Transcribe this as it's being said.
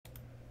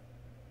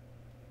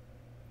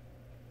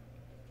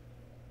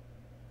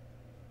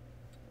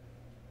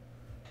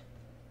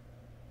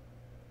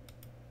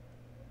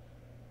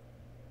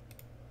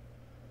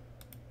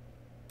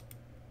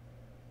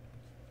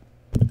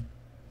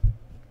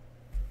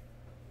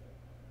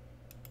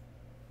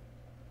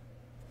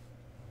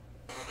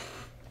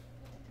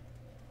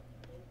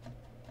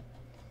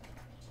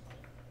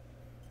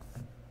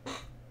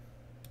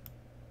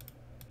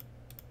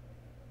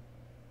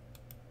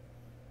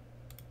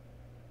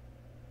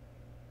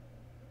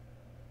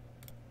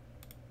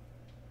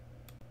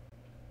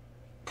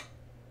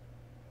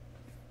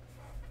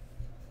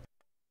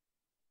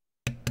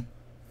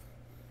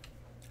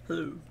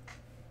Hello.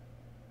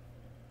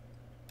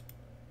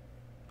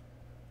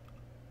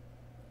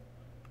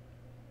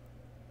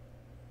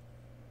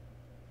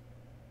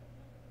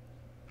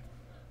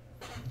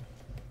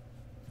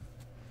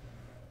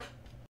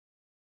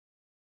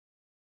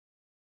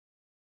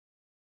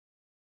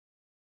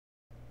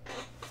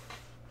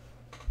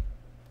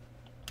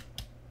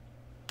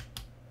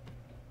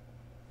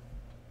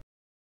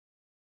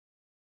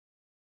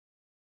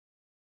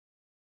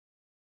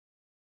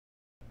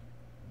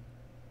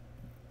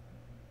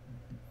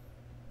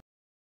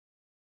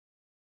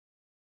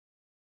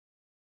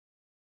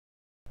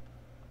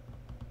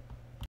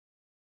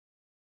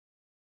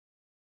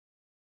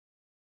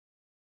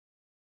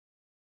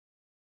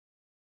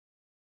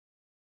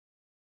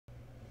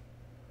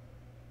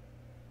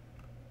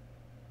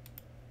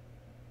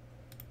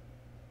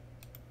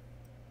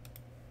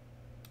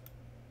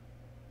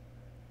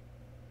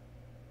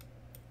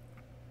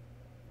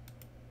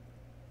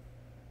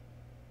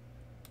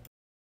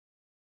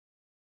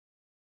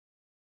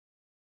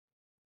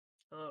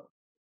 Hello.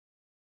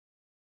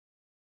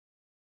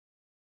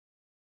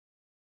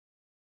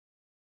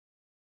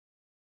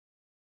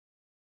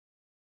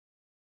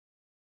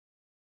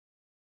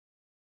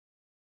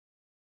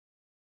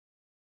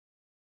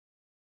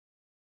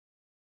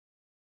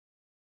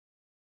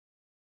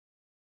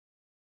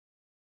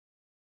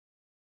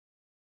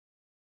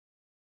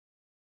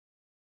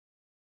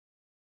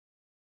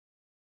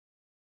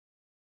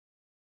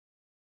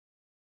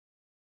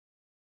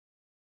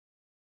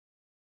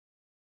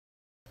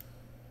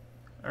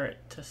 All right,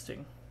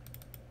 testing.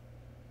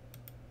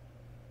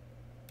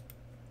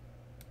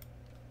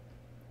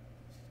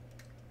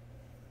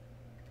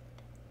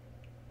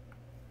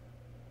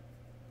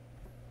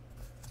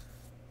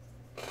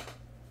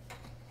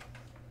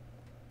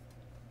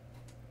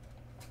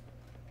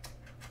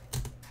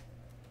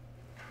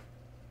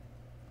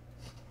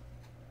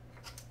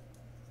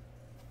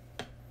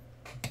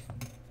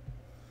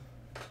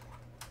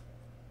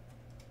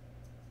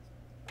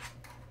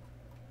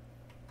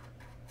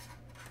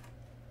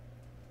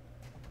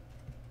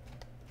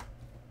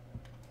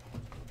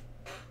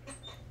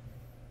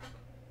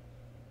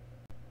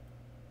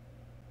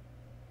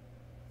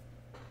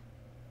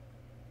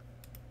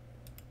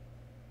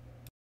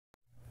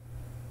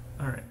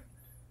 All right.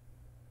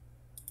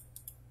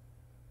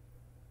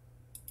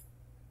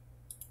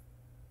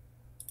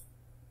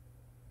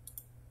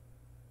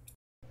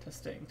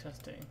 Testing,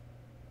 testing.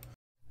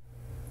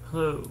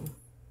 Hello.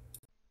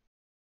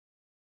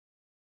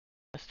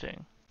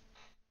 Testing.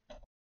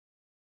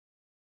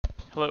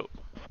 Hello.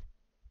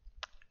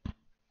 Is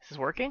this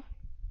working?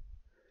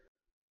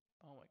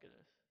 Oh my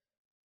goodness.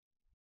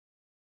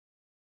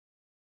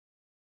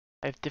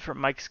 I have different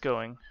mics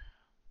going.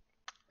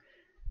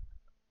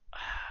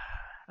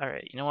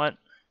 Alright, you know what?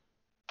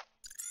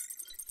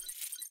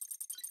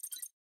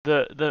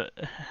 The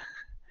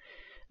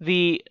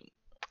the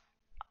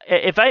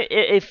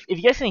if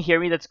you guys can hear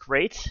me, that's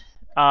great.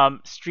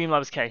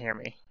 Streamlabs can't hear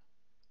me.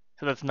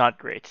 So that's not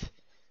great.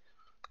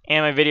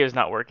 And my video is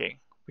not working,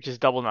 which is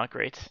double not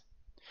great.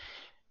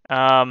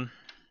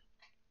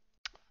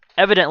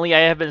 Evidently I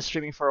have been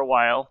streaming for a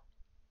while,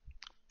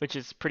 which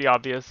is pretty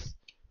obvious.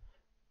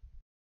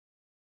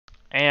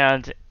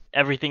 And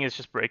everything is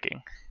just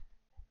breaking.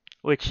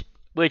 Which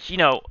you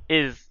know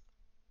is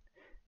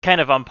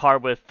kind of on par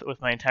with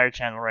my entire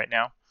channel right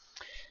now.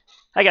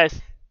 Hi guys.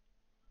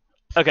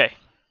 Okay.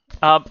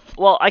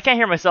 Well, I can't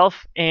hear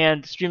myself,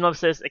 and Streamlabs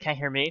says it can't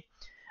hear me.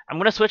 I'm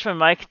gonna switch my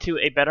mic to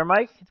a better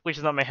mic, which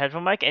is not my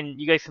headphone mic, and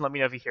you guys can let me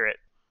know if you hear it.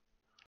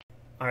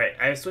 All right,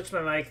 I switched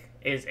my mic.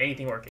 Is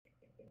anything working?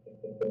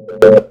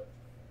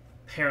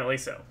 Apparently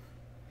so.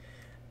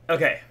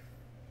 Okay.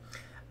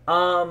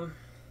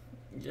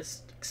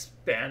 Just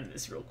expand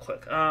this real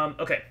quick.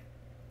 Okay.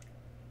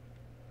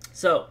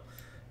 So,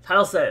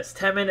 title says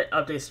 10-minute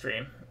update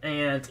stream,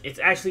 and it's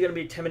actually going to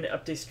be a 10-minute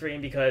update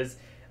stream because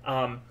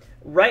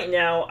right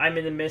now I'm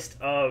in the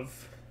midst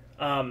of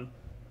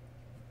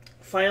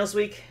finals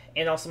week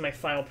and also my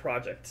final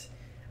project.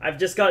 I've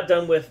just got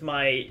done with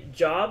my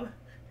job.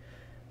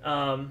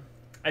 I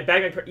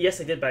bagged my yes,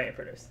 I did bag my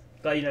printers.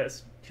 Glad you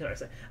noticed.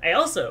 I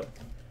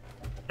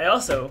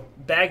also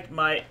bagged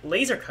my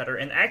laser cutter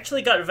and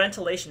actually got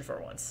ventilation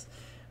for once.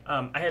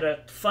 I had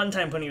a fun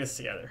time putting this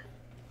together.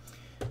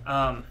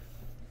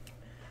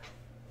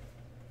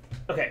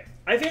 Okay,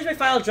 I finished my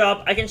final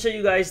job. I can show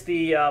you guys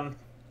the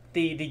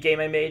game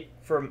I made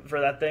for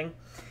that thing.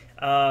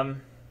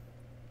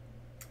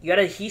 You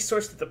gotta heat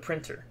source to the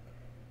printer.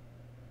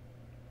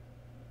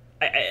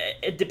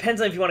 It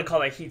depends on if you want to call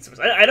that heat source.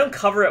 I don't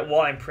cover it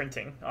while I'm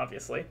printing,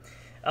 obviously.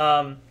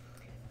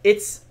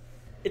 It's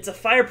a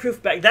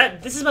fireproof bag.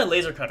 This is my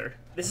laser cutter.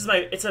 It's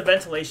a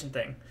ventilation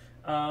thing.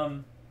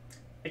 I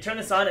turn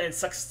this on and it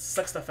sucks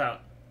stuff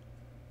out.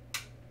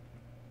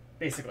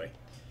 Basically.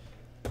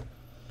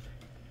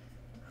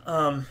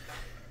 So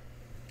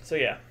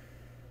yeah.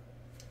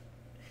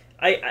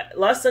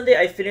 Last Sunday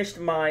I finished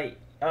my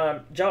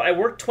job. I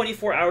worked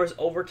 24 hours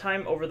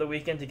overtime over the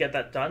weekend to get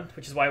that done,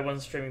 which is why I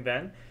wasn't streaming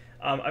then.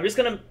 I'm just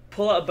going to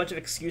pull out a bunch of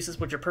excuses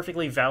which are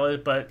perfectly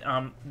valid but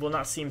will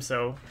not seem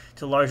so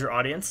to a larger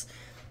audience.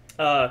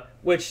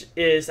 Which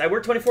is, I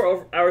worked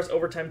 24 hours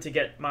overtime to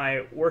get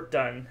my work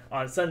done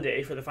on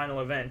Sunday for the final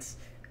event.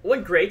 It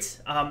went great.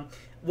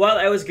 While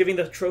I was giving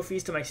the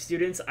trophies to my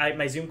students,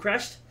 my Zoom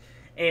crashed,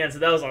 and so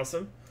that was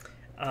awesome.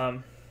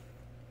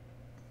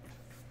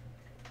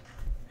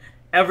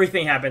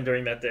 Everything happened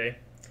during that day.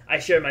 I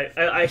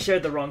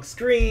shared the wrong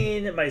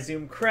screen. My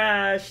Zoom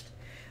crashed.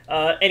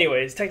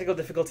 Anyways, technical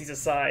difficulties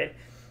aside,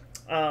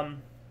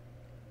 fun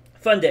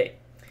day.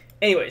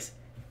 Anyways,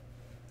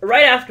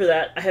 right after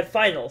that, I had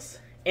finals.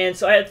 And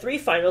so I had 3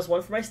 finals,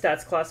 one for my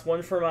stats class,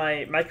 one for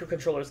my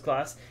microcontrollers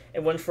class,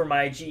 and one for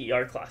my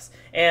GER class.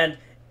 And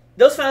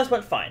those finals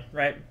went fine,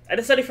 right? I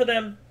did study for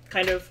them,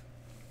 kind of,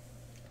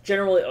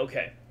 generally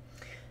okay.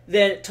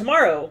 Then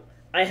tomorrow,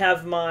 I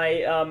have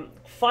my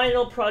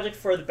final project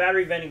for the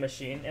battery vending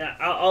machine. And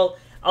I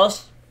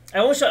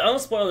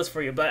won't spoil this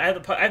for you, but I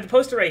have the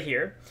poster right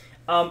here.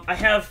 I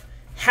have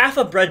half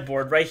a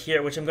breadboard right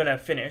here, which I'm going to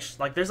finish.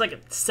 Like, there's like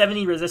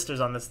 70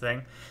 resistors on this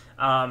thing.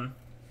 To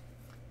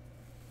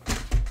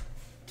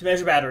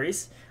measure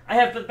batteries. I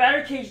have the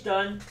battery cage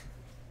done.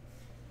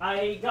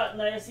 I got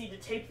Niacid to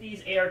tape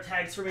these AR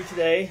tags for me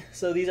today,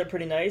 so these are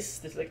pretty nice.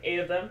 There's like 8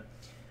 of them.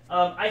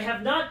 I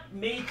have not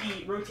made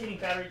the rotating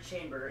battery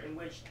chamber, in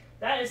which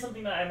that is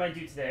something that I might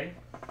do today.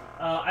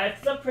 I have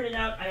stuff printed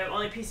out. I have all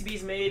my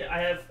PCBs made. I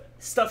have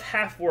stuff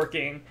half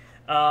working.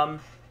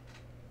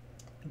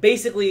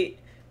 Basically,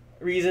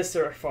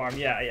 resistor farm.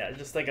 Yeah,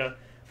 just like a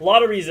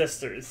lot of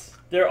resistors.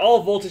 They're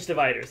all voltage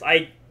dividers.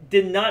 I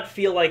did not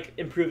feel like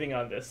improving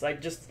on this. I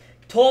just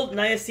told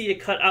Niacid to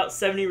cut out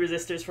 70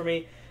 resistors for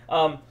me.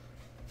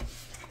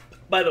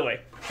 By the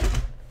way,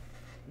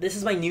 this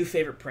is my new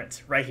favorite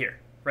print. Right here.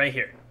 Right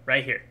here.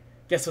 Right here.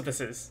 Guess what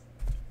this is?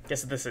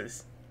 Guess what this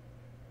is?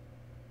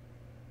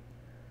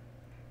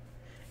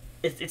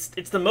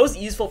 It's the most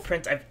useful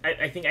print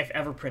I think I've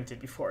ever printed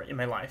before in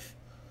my life.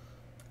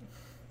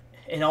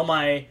 In all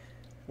my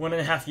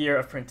 1.5 years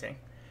of printing.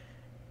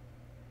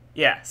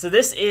 Yeah, so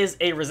this is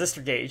a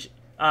resistor gauge.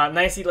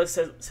 Niacid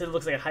said it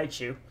looks like a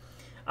Haichu.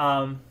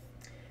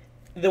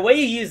 The way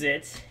you use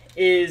it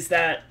is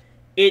that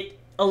it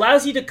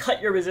allows you to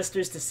cut your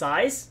resistors to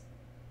size.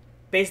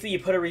 Basically, you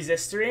put a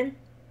resistor in,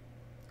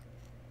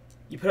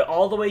 you put it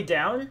all the way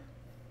down,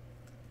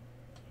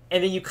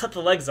 and then you cut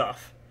the legs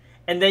off.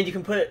 And then you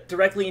can put it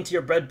directly into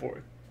your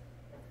breadboard.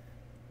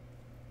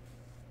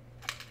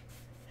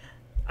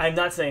 I'm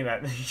not saying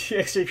that.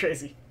 You're actually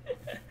crazy.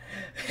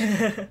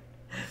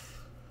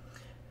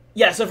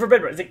 Yeah, so for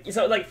breadboards,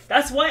 so like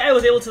that's why I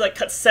was able to like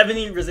cut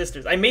 70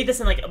 resistors. I made this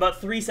in like about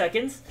 3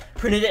 seconds,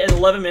 printed it in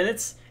 11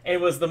 minutes, and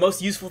it was the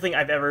most useful thing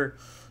I've ever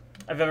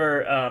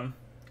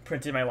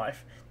printed in my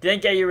life.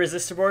 Didn't get your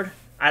resistor board?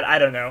 I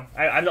don't know.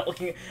 I'm not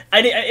looking.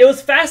 It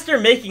was faster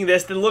making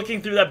this than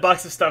looking through that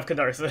box of stuff,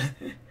 Candarsa.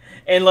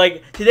 And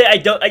like today, I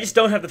just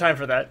don't have the time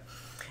for that.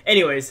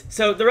 Anyways,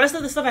 so the rest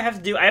of the stuff I have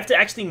to do, I have to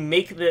actually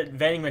make the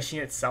vending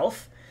machine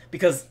itself.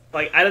 Because,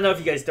 like, I don't know if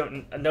you guys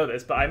don't know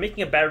this, but I'm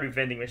making a battery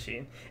vending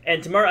machine.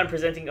 And tomorrow I'm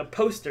presenting a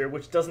poster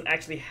which doesn't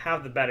actually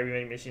have the battery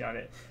vending machine on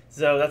it.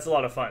 So that's a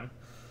lot of fun.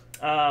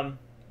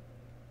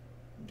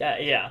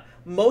 Yeah.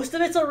 Most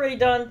of it's already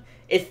done.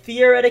 It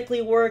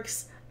theoretically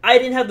works. I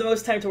didn't have the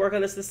most time to work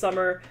on this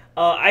summer.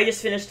 I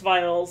just finished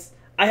finals.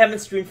 I haven't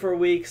streamed for a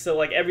week, so,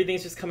 like,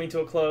 everything's just coming to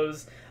a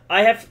close.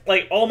 I have,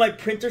 like, all my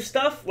printer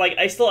stuff, like,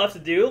 I still have to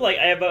do. Like,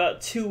 I have about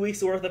 2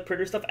 weeks worth of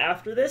printer stuff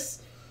after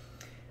this.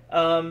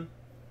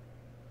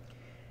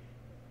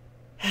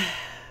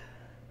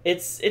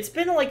 It's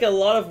been like a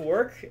lot of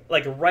work,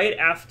 like right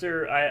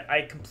after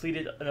I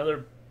completed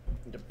another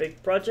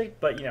big project,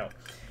 but you know,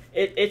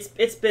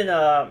 it's been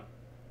a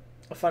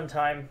fun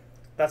time.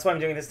 That's why I'm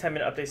doing this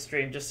 10-minute update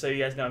stream, just so you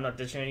guys know I'm not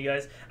ditching you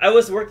guys. I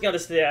was working on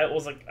this today. I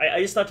was like, I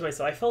just thought to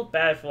myself, I felt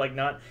bad for like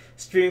not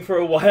streaming for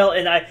a while,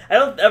 and I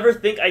don't ever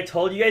think I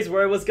told you guys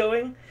where I was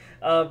going,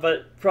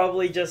 but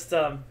probably just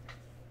letting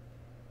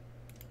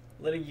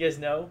you guys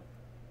know.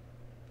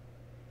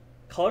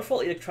 Colorful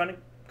electronic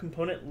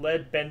component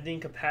lead bending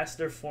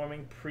capacitor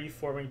forming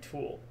preforming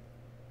tool.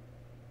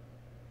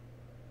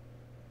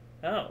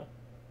 Oh.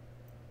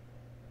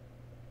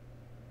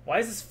 Why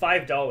is this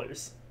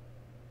 $5?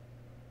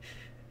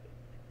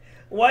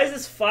 Why is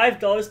this $5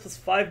 plus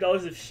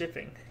 $5 of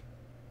shipping?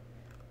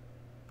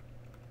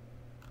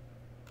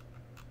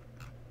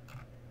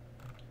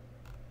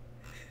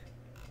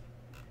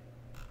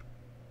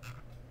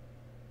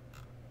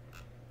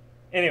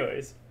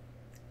 Anyways,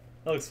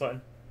 that looks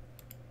fun.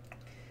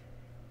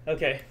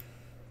 Okay.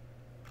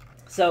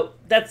 So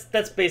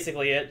that's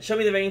basically it. Show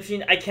me the vending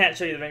machine. I can't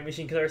show you the vending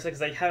machine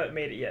because I haven't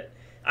made it yet.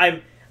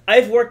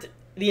 I've worked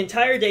the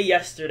entire day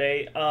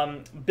yesterday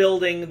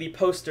building the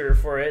poster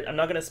for it. I'm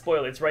not gonna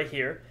spoil it. It's right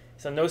here,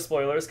 so no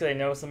spoilers because I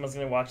know someone's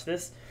gonna watch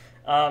this.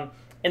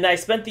 And I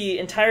spent the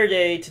entire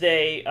day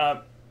today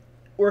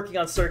working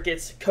on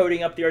circuits,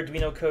 coding up the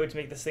Arduino code to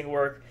make this thing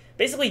work.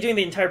 Basically doing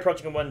the entire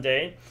project in one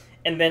day.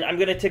 And then I'm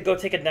gonna go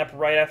take a nap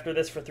right after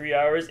this for 3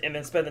 hours, and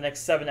then spend the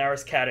next 7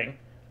 hours catting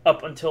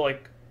up until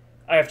like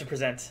I have to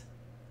present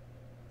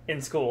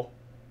in school,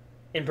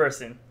 in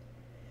person.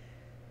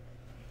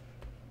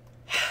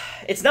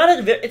 It's not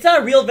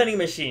a real vending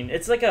machine.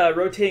 It's like a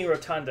rotating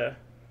rotunda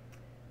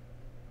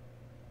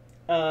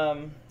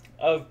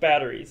of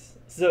batteries.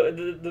 So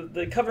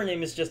the cover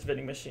name is just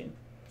vending machine.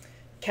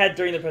 CAD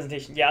during the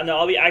presentation. Yeah, no,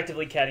 I'll be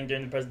actively CADing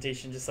during the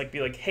presentation. Just like be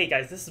like, hey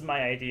guys, this is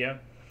my idea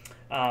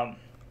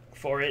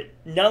for it.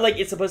 Not like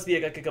it's supposed to be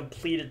like a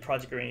completed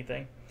project or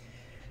anything.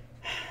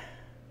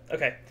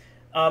 Okay,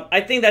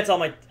 I think that's all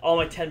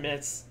my 10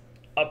 minutes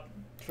up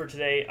for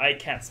today. I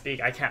can't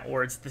speak. I can't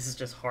words. This is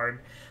just hard.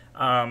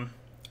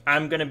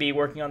 I'm gonna be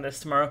working on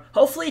this tomorrow.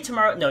 Hopefully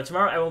tomorrow. No,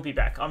 tomorrow I won't be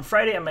back. On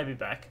Friday I might be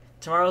back.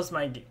 Tomorrow's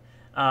my.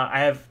 I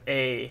have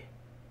a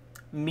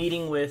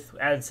meeting with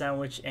Ad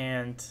Sandwich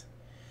and.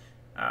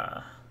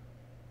 I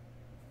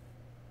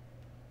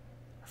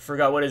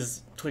forgot what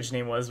his Twitch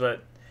name was,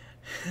 but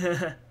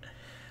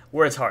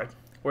Word's hard.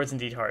 Word's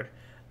indeed hard.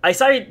 I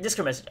saw your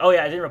Discord message. Oh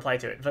yeah, I didn't reply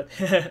to it, but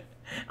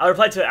I'll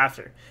reply to it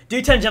after.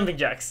 Do 10 jumping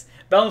jacks.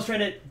 Bellum's trying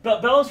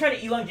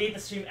to elongate the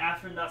stream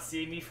after not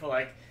seeing me for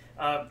like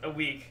a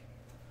week.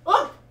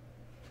 Oh!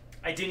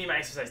 I do need my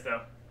exercise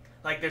though.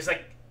 Like there's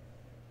like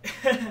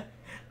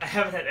I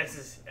haven't had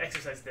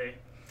exercise day.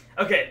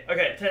 Okay,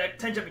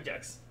 10 jumping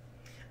jacks.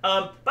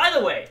 By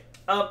the way,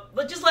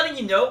 just letting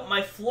you know,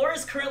 my floor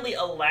is currently a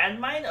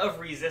landmine of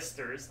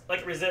resistors,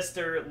 like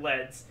resistor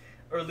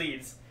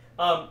leads.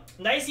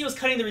 Nicey was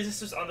cutting the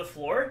resistors on the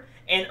floor,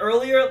 and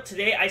earlier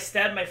today I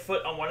stabbed my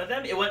foot on one of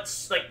them. It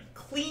went like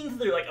clean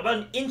through, like about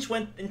an inch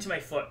went into my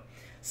foot.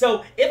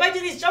 So if I do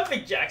these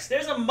jumping jacks,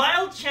 there's a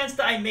mild chance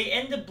that I may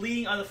end up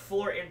bleeding on the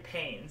floor in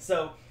pain.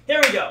 So here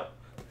we go.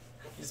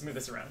 Just move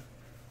this around.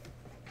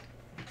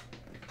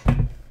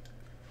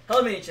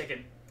 Hello, mini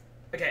chicken.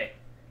 Okay.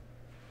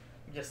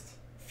 Just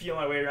feel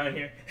my way around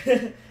here.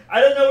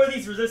 I don't know where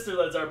these resistor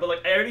leads are, but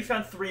like I already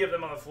found 3 of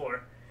them on the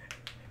floor.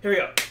 Here we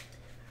go.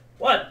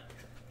 1,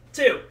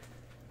 2,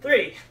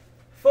 3,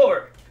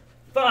 4,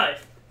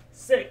 5,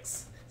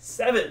 6,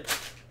 7,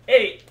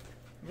 8,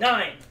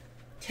 9,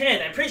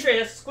 10. I'm pretty sure I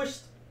just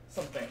squished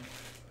something.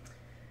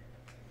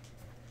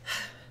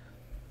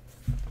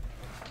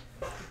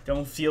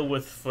 Don't feel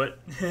with foot.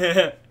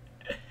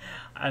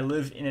 I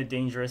live in a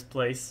dangerous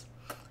place.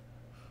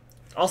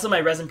 Also, my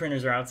resin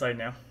printers are outside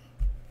now.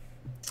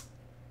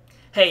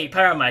 Hey,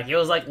 Pyromike, it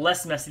was like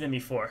less messy than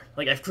before.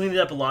 Like I've cleaned it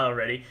up a lot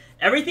already.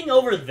 Everything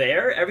over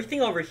there,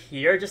 everything over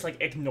here, just like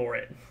ignore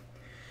it.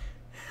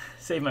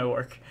 Save my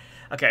work.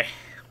 Okay.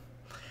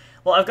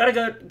 Well, I've got to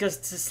go to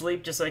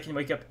sleep just so I can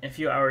wake up in a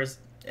few hours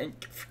and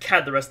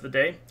CAD the rest of the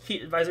day.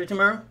 Heat advisory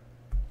tomorrow.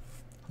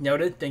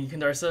 Noted. Thank you,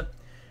 Kandarsa.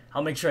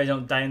 I'll make sure I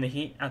don't die in the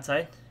heat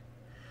outside.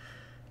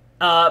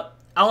 The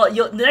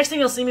next time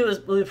you'll see me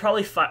will be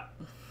probably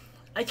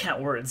I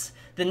can't words.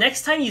 The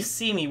next time you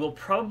see me will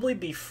probably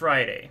be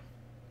Friday.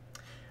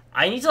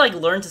 I need to like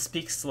learn to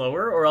speak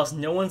slower or else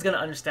no one's gonna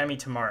understand me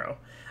tomorrow.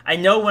 I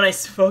know when I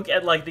spoke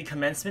at like the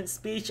commencement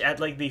speech at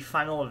like the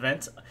final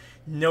event,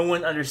 no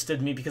one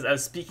understood me because I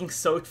was speaking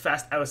so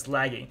fast I was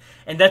lagging.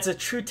 And that's a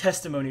true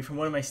testimony from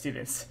one of my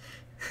students.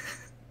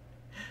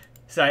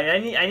 So I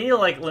need to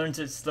like learn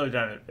to slow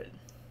down a bit.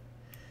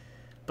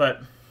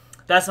 But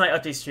that's my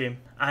update stream.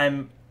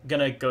 I'm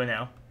gonna go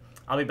now.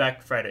 I'll be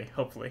back Friday,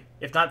 hopefully.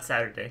 If not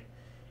Saturday.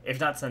 If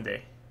not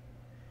Sunday.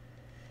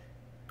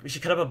 We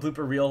should cut up a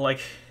blooper reel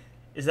like...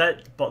 Is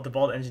that the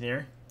Bald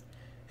Engineer?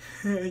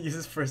 Use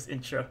his first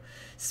intro.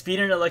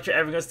 Speeder and Electra,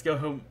 everyone wants to go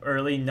home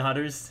early.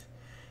 Nodders.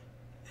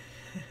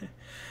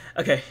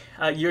 Okay,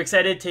 you're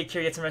excited? Take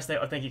care, get some rest now.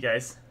 Oh, thank you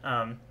guys.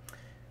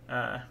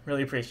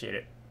 Really appreciate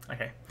it.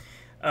 Okay.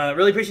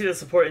 Really appreciate the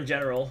support in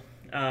general.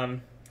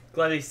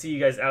 Glad to see you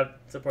guys out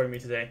supporting me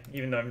today,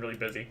 even though I'm really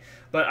busy.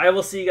 But I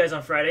will see you guys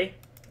on Friday,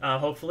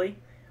 hopefully.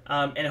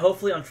 And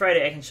hopefully on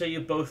Friday I can show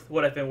you both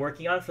what I've been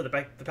working on for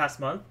the past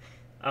month.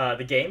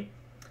 The game,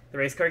 the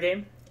race car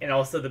game, and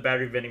also the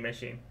battery vending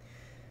machine.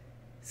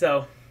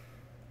 So,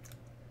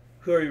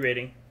 who are we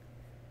rating?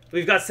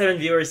 We've got 7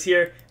 viewers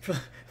here for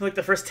like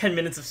the first 10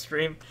 minutes of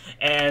stream,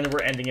 and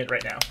we're ending it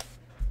right now.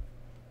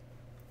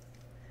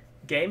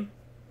 Game?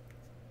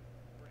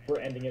 We're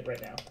ending it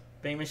right now.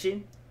 Vending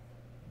machine?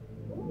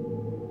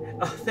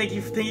 Oh, thank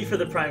you for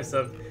the Prime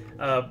sub,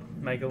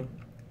 Michael.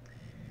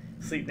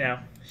 Sleep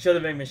now. Show the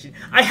vending machine.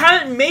 I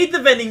haven't made the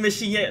vending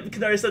machine yet,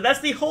 Kanari said. That's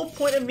the whole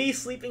point of me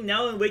sleeping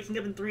now and waking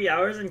up in 3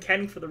 hours and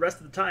canning for the rest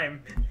of the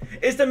time,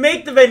 is to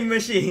make the vending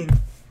machine.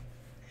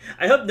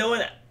 I hope no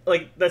one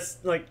that's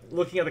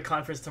looking at the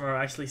conference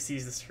tomorrow actually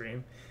sees the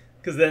stream,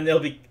 because then it'll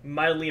be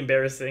mildly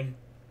embarrassing.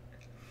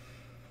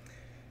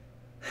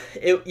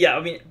 Yeah,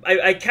 I mean,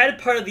 I catted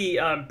part of the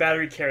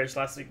battery carriage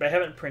last week, but I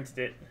haven't printed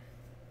it.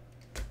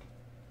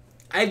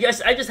 I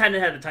just hadn't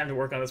had the time to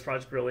work on this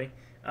project really.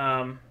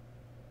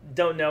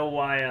 Don't know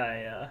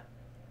why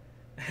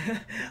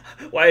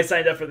I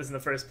signed up for this in the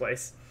first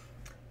place,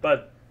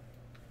 but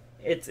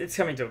it's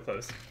coming to a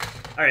close.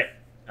 All right,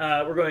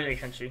 we're going to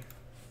Kenshi.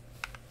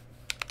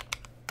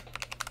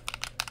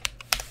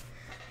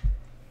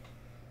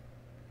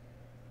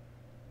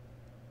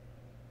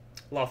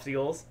 Lofty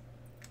goals.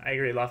 I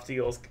agree. Lofty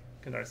goals,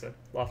 Canarsa.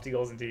 Lofty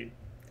goals indeed.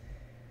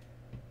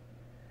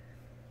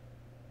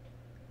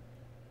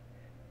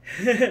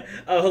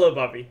 Oh, hello,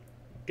 Bobby.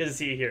 Good to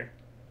see you here.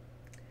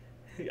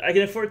 I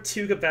can afford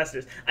 2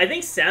 capacitors. I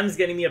think Sam's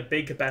getting me a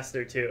big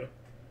capacitor too.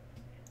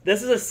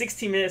 This is a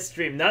 16-minute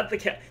stream, not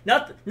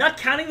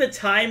counting the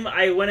time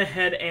I went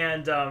ahead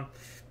and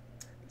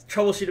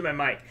troubleshooted my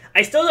mic.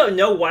 I still don't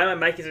know why my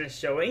mic isn't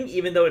showing,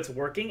 even though it's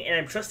working, and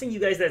I'm trusting you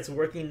guys that it's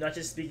working, not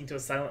just speaking to a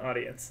silent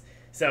audience.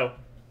 So,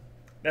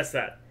 that's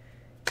that.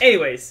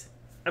 Anyways,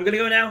 I'm gonna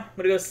go now. I'm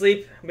gonna go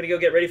sleep. I'm gonna go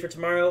get ready for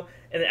tomorrow,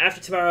 and then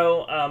after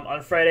tomorrow,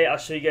 on Friday, I'll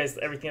show you guys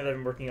everything that I've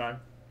been working on.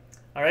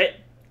 All right?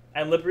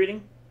 I'm lip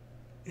reading.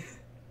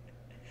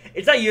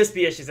 It's not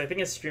USB issues. I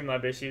think it's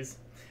Streamlab issues.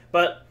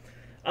 But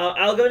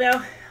I'll go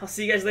now. I'll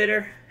see you guys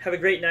later. Have a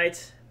great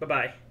night.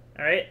 Bye-bye.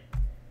 All right?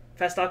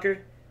 Fast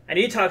talker. I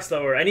need to talk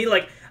slower. I need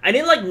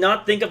to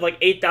not think of like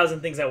 8,000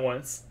 things at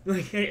once.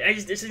 Like I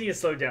just need to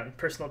slow down.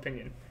 Personal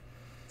opinion.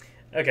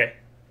 Okay.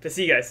 But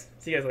see you guys.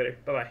 See you guys later.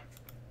 Bye-bye.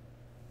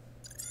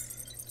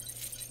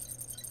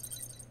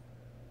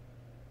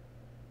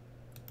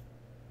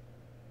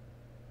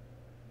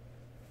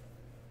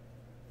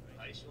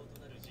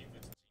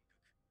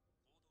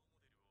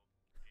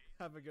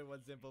 Have a good one,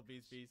 Simple.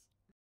 Peace, peace.